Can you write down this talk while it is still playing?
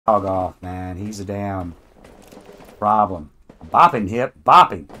dog off, man. He's a damn problem. Bopping, Hip.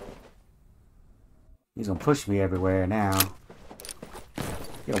 Bopping. He's gonna push me everywhere now.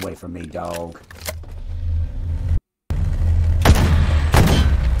 Get away from me, dog.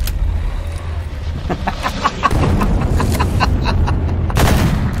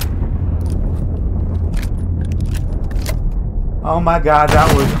 Oh my god,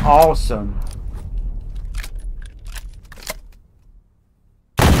 that was awesome.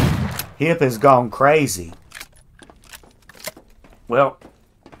 Hip has gone crazy. Well,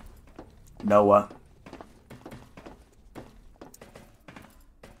 Noah.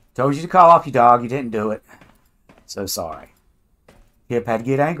 Told you to call off your dog. You didn't do it. So sorry. Hip had to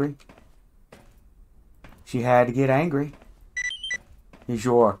get angry. She had to get angry. He's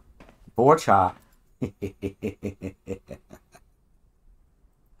your boar chop.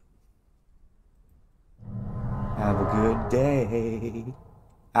 Have a good day.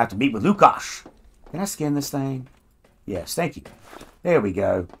 I have to meet with Lukash. Can I skin this thing? Yes, thank you. There we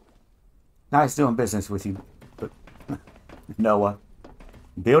go. Nice doing business with you, Noah.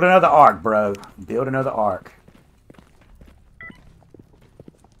 Build another ark, bro. Build another ark.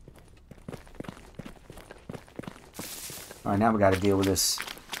 Alright, now we got to deal with this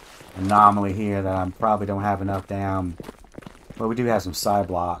anomaly here that I probably don't have enough down. Well, we do have some side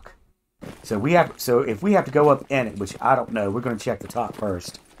block. So if we have to go up in it, which I don't know, we're going to check the top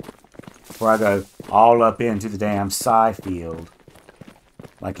first. Before I go all up into the damn side field.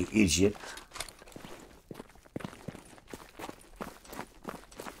 Like an idiot.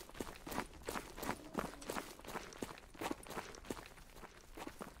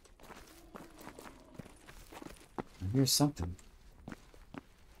 Here's something.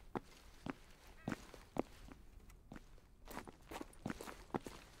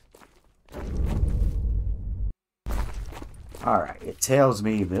 Alright, it tells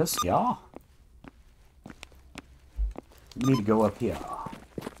me this, y'all. We need to go up here.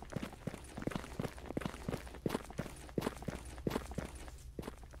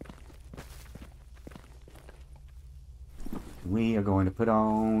 We are going to put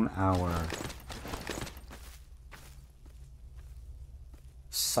on our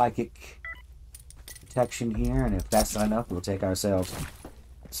psychic protection here, and if that's not enough, we'll take ourselves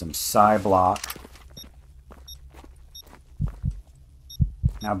some side block.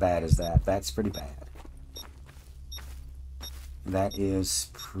 How bad is that? That's pretty bad. That is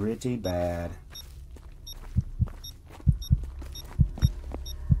pretty bad.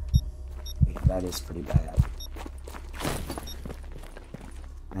 Yeah, that is pretty bad.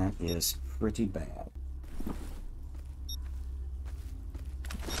 That is pretty bad.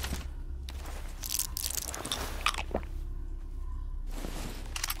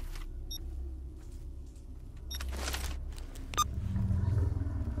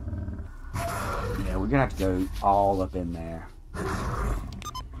 Yeah, we're gonna have to go all up in there.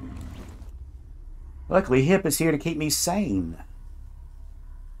 Luckily, Hip is here to keep me sane.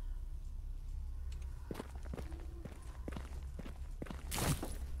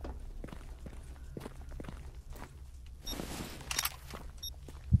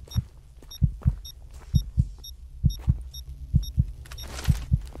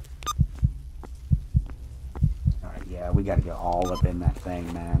 Alright, yeah, we gotta go all up in that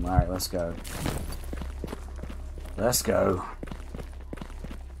thing, man. Alright, let's go. Let's go.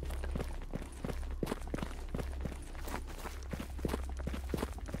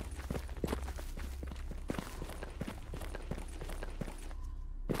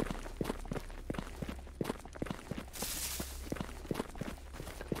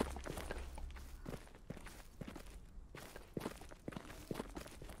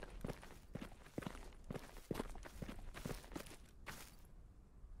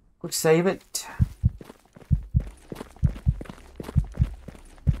 Quick save it.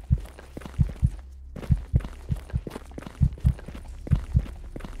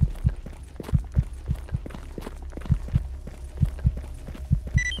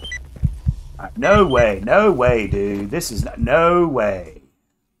 No way, dude. This is not, no way.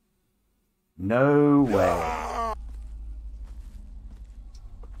 No way.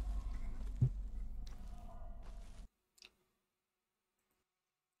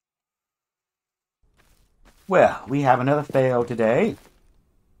 Well, we have another fail today.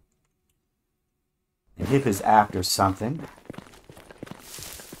 And Hip is after something.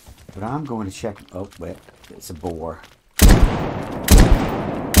 But I'm going to check. Oh, wait. It's a boar.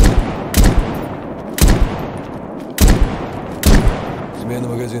 Смена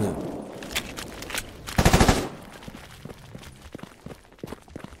магазина.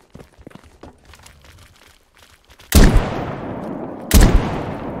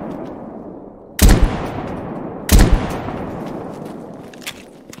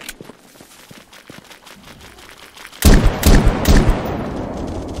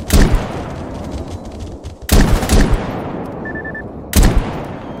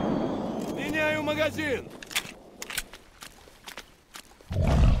 Заряжаю магазин!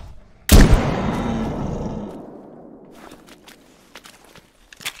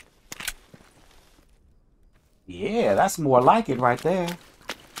 Yeah, that's more like it right there.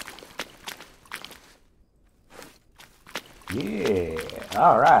 Yeah,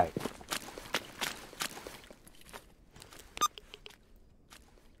 all right.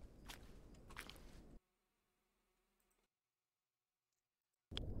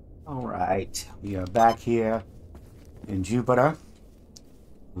 All right, we are back here in Jupiter.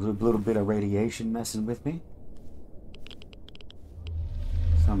 A little bit of radiation messing with me.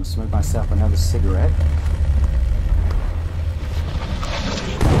 So I'm gonna smoke myself another cigarette.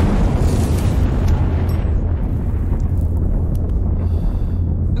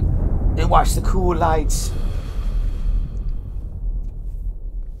 And watch the cool lights.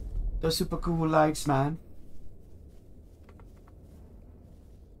 Those super cool lights, man.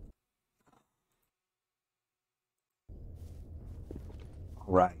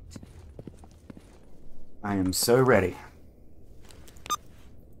 All right. I am so ready.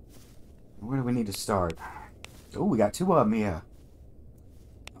 Where do we need to start? Oh, we got two of them here.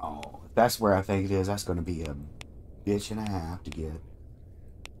 Oh, if that's where I think it is, that's going to be a bitch and a half to get.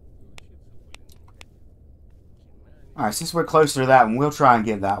 Alright, since we're closer to that one, we'll try and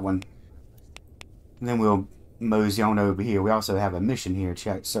get that one. And then we'll mosey on over here. We also have a mission here.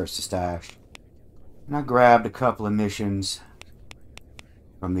 Check, search the stash. And I grabbed a couple of missions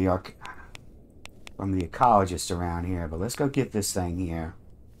from the ecologist around here. But let's go get this thing here.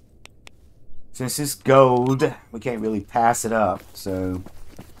 Since it's gold, we can't really pass it up. So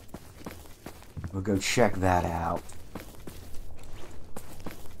we'll go check that out.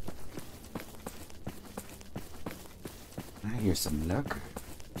 I hear some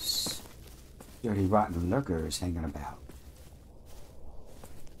lurkers. Dirty, rotten lurkers hanging about.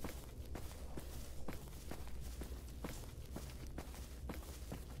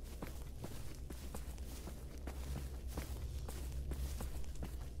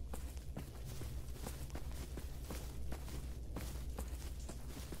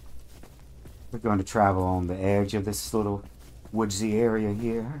 We're going to travel on the edge of this little woodsy area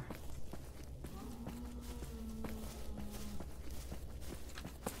here.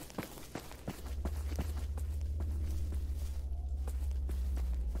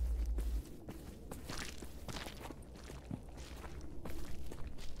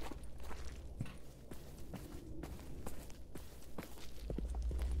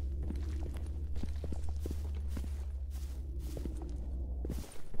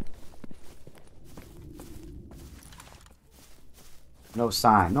 No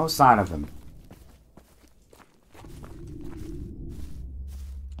sign of him.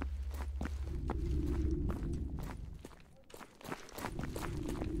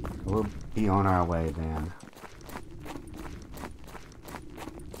 We'll be on our way then.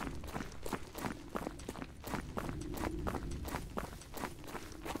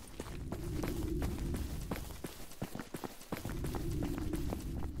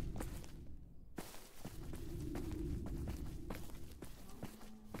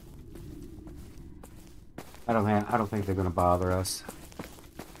 I don't think they're gonna bother us.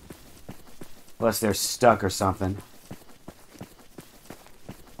 Unless they're stuck or something.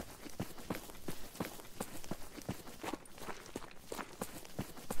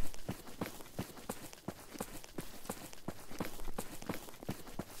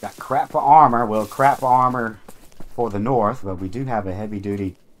 Got crap for armor. Well, crap for armor for the north, but we do have a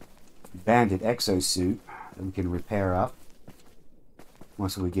heavy-duty bandit exosuit that we can repair up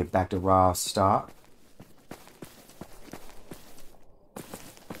once we get back to raw stock.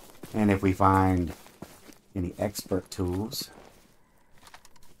 And if we find any expert tools.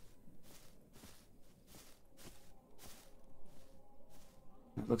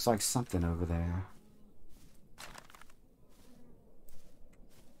 It looks like something over there.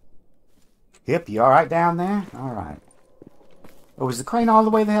 Hip, you alright down there? Alright. Oh, is the crane all the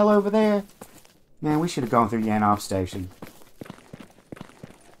way the hell over there? Man, we should have gone through Yanov Station.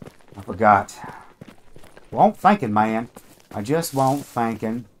 I forgot. Won't thinking, man. I just won't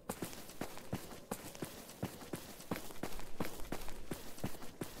thinking.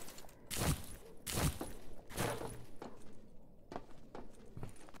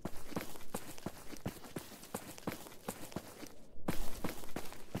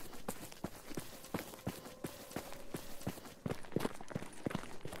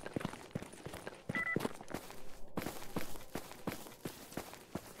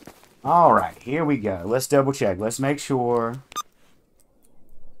 Alright, here we go. Let's double check. Let's make sure.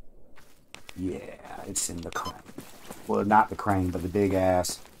 Yeah, it's in the crane. Well, not the crane, but the big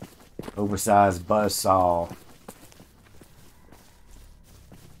ass Oversized buzzsaw.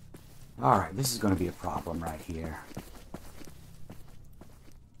 Alright, this is going to be a problem right here.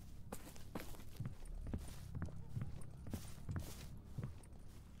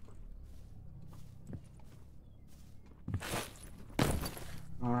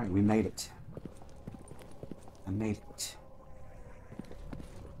 Alright, we made it. I made it.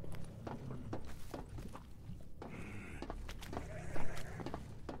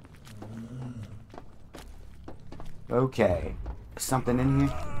 Okay. Something in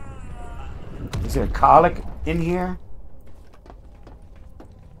here? Is there a colic in here?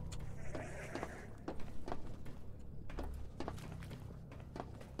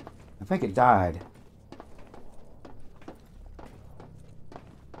 I think it died.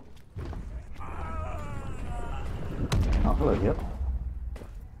 Oh, hello, Hip.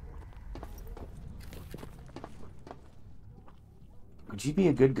 Could you be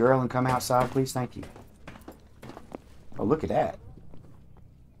a good girl and come outside, please? Thank you. Oh, look at that.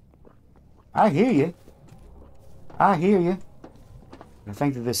 I hear you. I hear you. I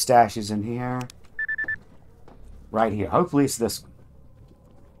think that this stash is in here. Right here. Hopefully it's this one.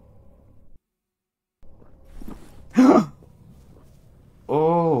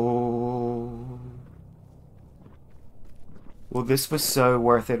 Oh. Well, this was so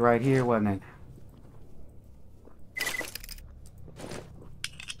worth it right here, wasn't it?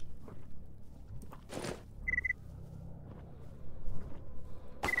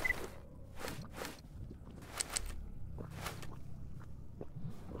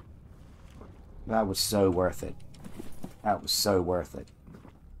 That was so worth it. That was so worth it.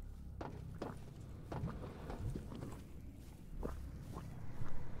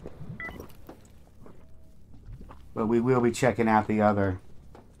 But we will be checking out the other.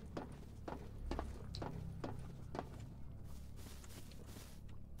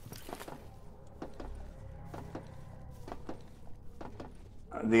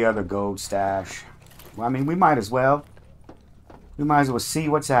 The other gold stash. Well, I mean, we might as well. We might as well see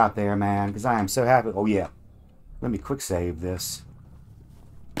what's out there, man, because I am so happy. Oh, yeah. Let me quick save this.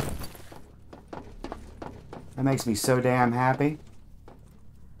 That makes me so damn happy.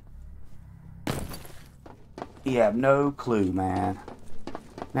 You have no clue, man.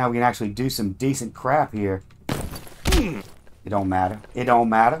 Now we can actually do some decent crap here. It don't matter. It don't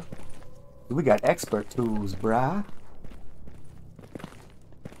matter. We got expert tools, brah.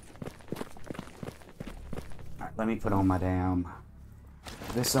 Alright, let me put on my damn...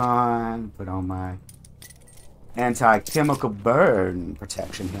 this on. Put on my anti-chemical burn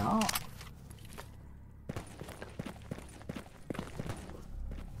protection here.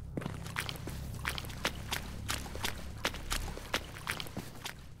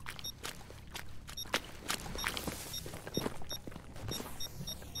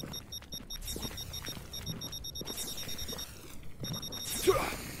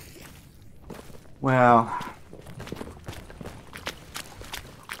 Well,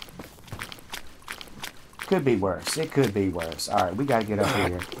 could be worse. It could be worse. Alright, we gotta get up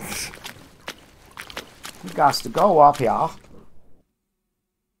here. We got to go up here.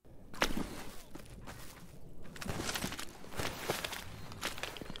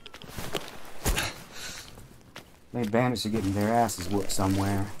 They bandits are getting their asses whooped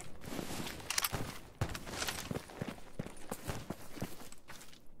somewhere.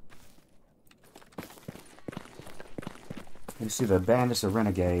 Let's see, the bandits are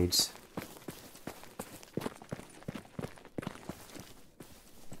renegades.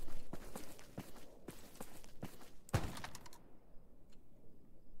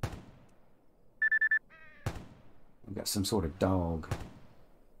 We got some sort of dog.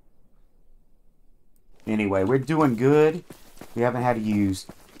 Anyway, we're doing good. We haven't had to use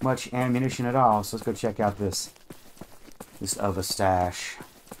much ammunition at all, so let's go check out this other stash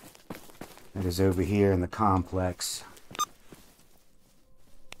that is over here in the complex.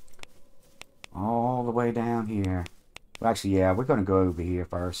 All the way down here. Well, actually, yeah, we're going to go over here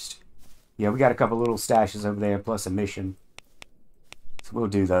first. Yeah, we got a couple little stashes over there, plus a mission. So we'll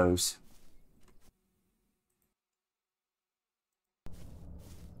do those.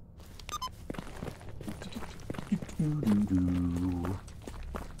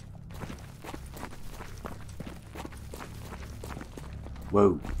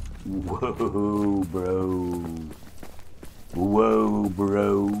 Whoa. Whoa, bro. Whoa,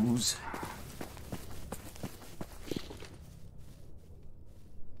 bros.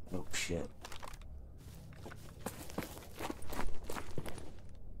 Oh, shit.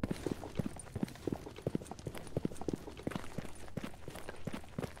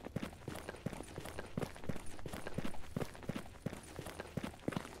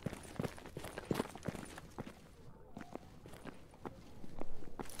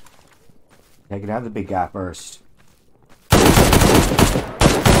 Take it out of the big guy first.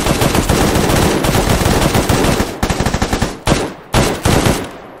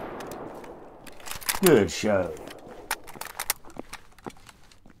 Good show.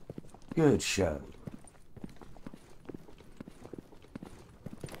 Good show.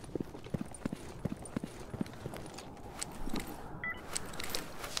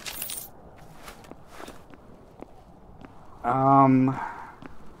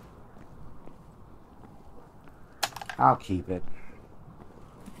 I'll keep it.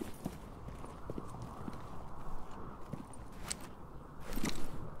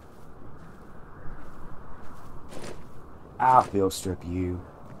 I'll field strip you.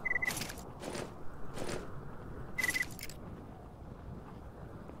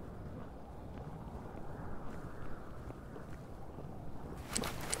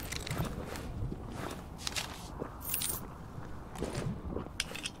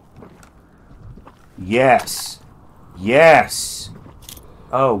 Yes. Yes.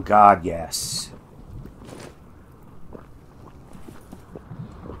 Oh, God, yes.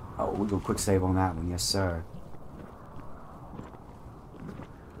 Oh, we'll go quick save on that one. Yes, sir.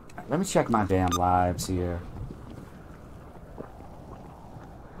 Let me check my damn lives here.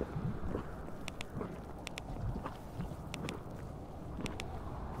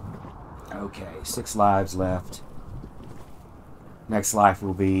 Okay, 6 lives left. Next life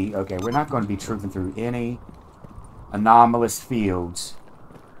will be... Okay, we're not going to be trooping through any anomalous fields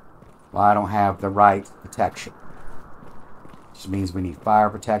while I don't have the right protection. Which means we need fire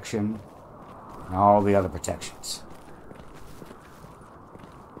protection and all the other protections.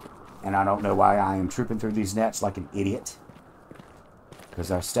 And I don't know why I am trooping through these nets like an idiot.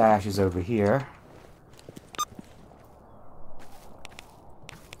 Because our stash is over here.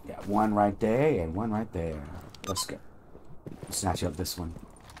 Got one right there and one right there. Let's go. Snatch up this one.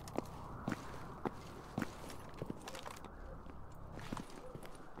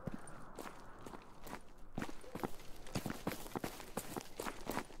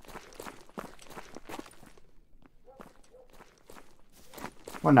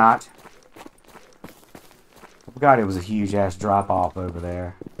 Or not. I forgot it was a huge ass drop off over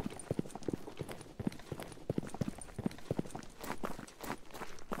there.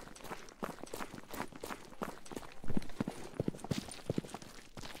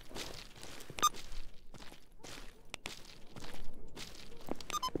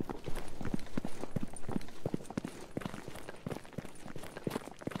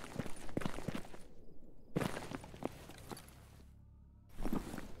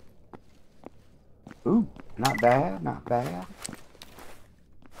 Ooh, not bad, not bad.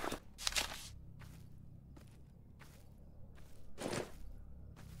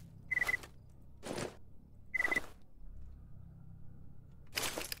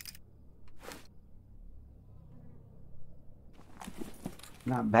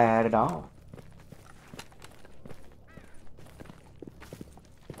 Not bad at all.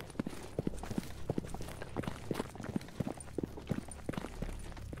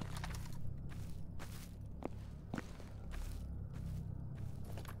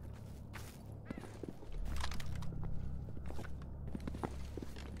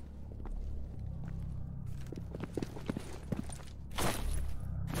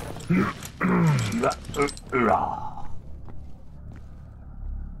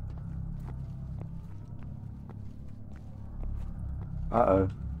 Uh-oh.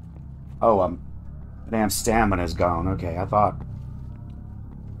 Oh, damn stamina's gone. Okay, I thought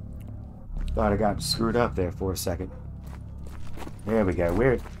I got screwed up there for a second. There we go.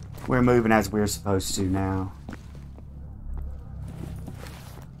 We're moving as we're supposed to now.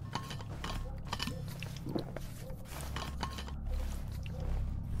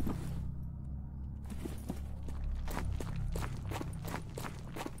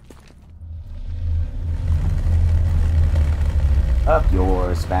 Up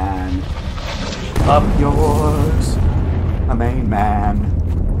yours, van. Up yours, a main man.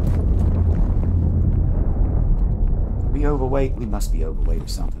 We overweight? We must be overweight or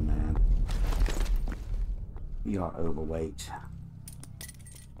something, man. We are overweight.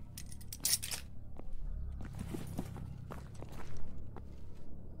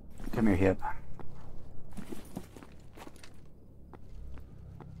 Come here, hip.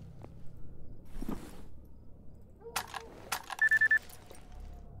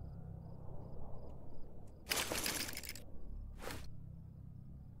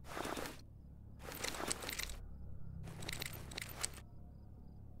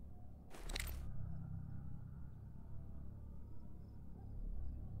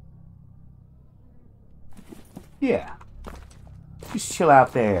 Yeah. Just chill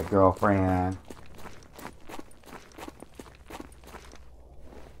out there, girlfriend.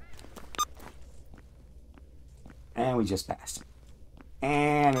 we just passed it.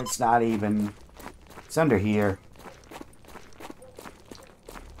 And it's not even... It's under here.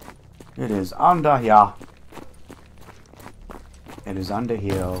 It is under here. It is under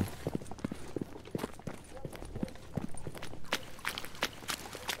here.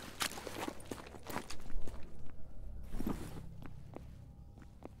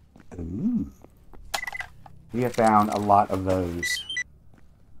 Ooh. We have found a lot of those.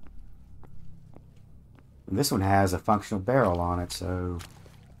 And this one has a functional barrel on it, so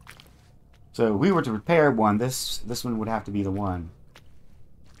if we were to repair one, this one would have to be the one.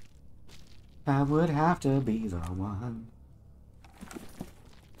 I would have to be the one.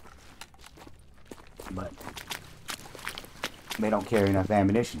 But they don't carry enough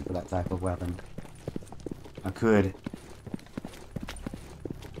ammunition for that type of weapon. I could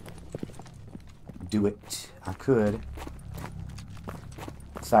do it. I could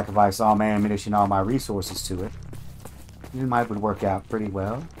sacrifice all my ammunition, all my resources to it. It might would work out pretty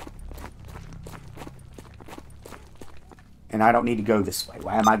well. And I don't need to go this way.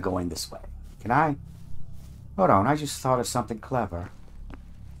 Why am I going this way? Can I? Hold on, I just thought of something clever.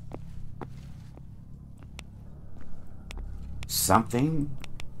 Something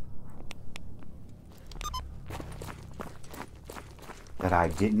that I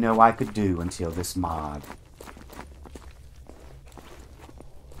didn't know I could do until this mod.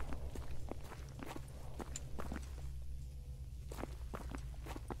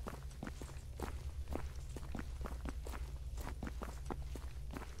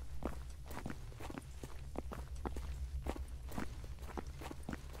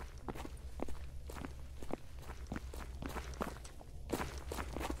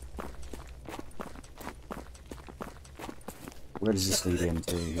 Where does this lead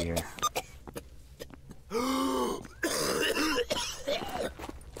into here?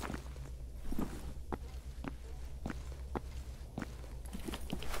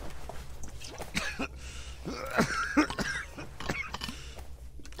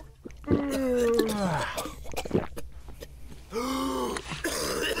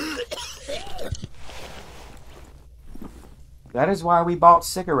 That is why we bought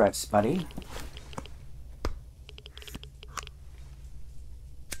cigarettes, buddy.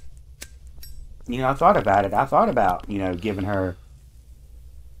 You know, I thought about it. I thought about, you know, giving her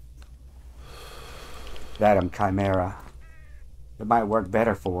that chimera. It might work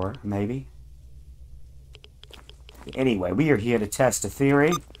better for her, maybe. Anyway, we are here to test a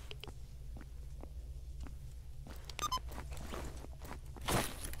theory.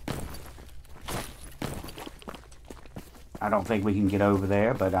 I don't think we can get over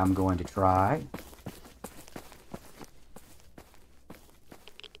there, but I'm going to try.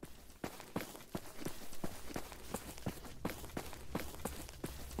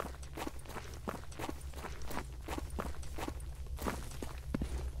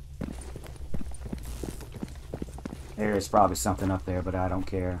 There's probably something up there, but I don't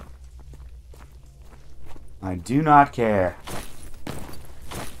care. I do not care.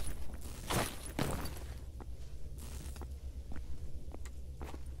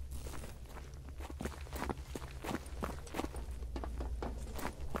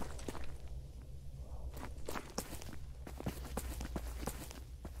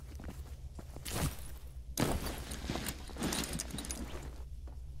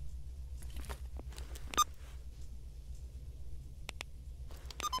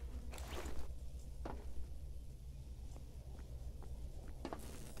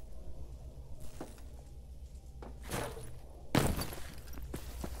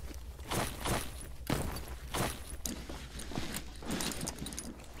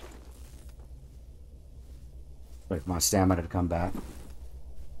 Wait for my stamina to come back.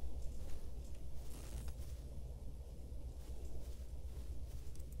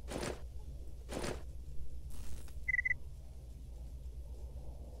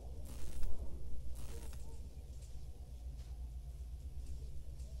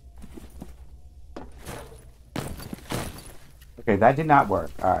 Okay, that did not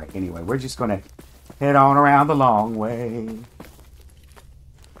work. Alright, anyway, we're just gonna head on around the long way.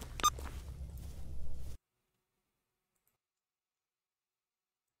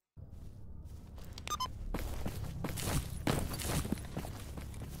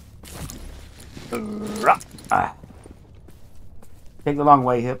 Take the long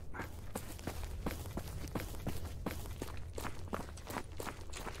way, Hip.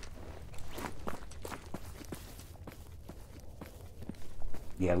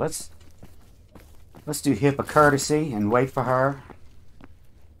 Yeah, let's do Hip a courtesy and wait for her.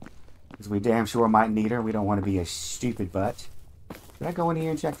 Because we damn sure might need her. We don't want to be a stupid butt. Did I go in here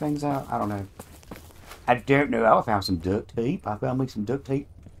and check things out? I don't know. I don't know. I found some duct tape. I found me some duct tape.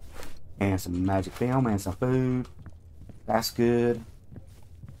 And some magic film and some food. That's good.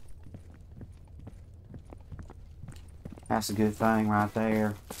 That's a good thing right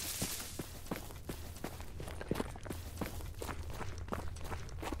there.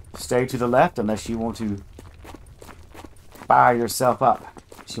 Stay to the left unless you want to fire yourself up.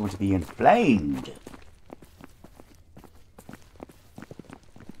 You want to be inflamed.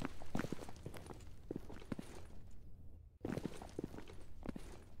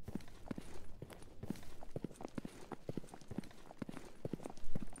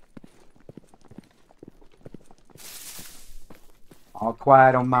 All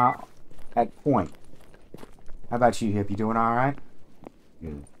quiet on my at point. How about you, Hip? You doing all right?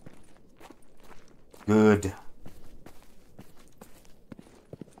 Good. Good.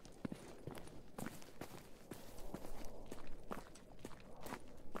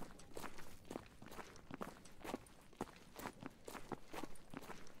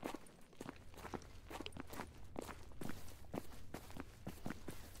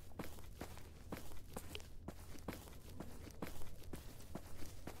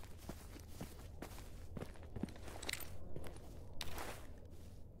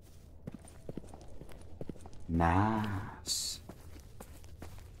 Nice.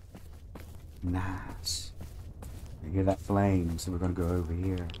 Nice. I hear that flame, so we're going to go over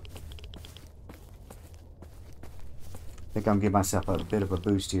here. I think I'm going to give myself a bit of a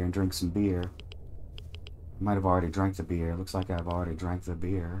boost here and drink some beer. I might have already drank the beer. Looks like I've already drank the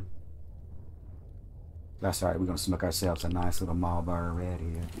beer. That's alright, we're going to smoke ourselves a nice little Marlboro Red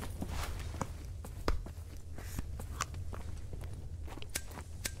here.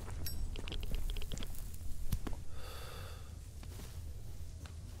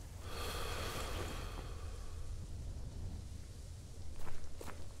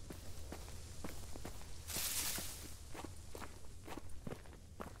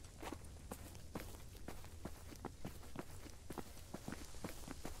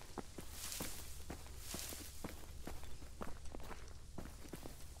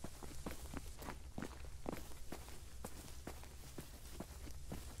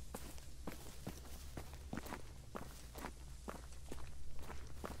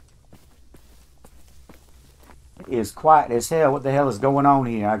 It is quiet as hell. What the hell is going on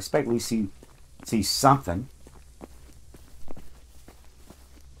here? I expect we see something.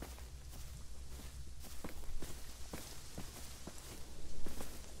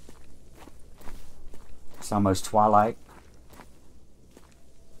 It's almost twilight.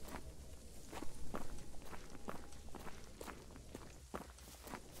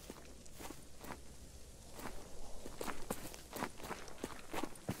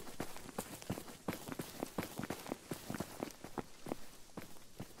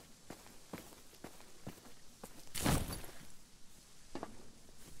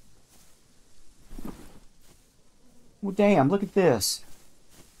 Well, damn, look at this.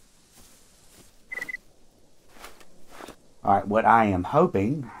 Alright, what I am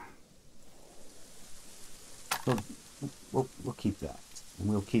hoping... We'll keep that. And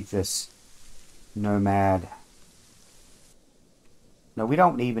we'll keep this nomad... No, we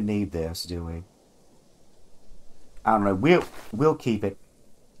don't even need this, do we? I don't know. We'll keep it.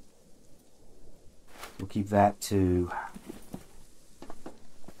 We'll keep that too.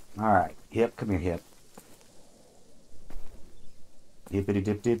 Alright, Hip, come here, Hip. Hippity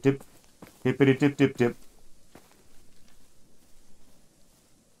dip dip dip. Hippity dip dip dip.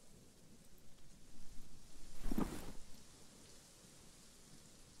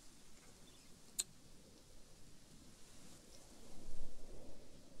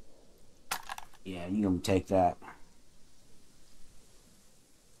 Yeah, you gonna take that.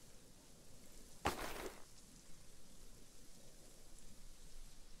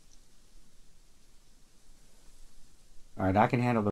 Alright, I can handle the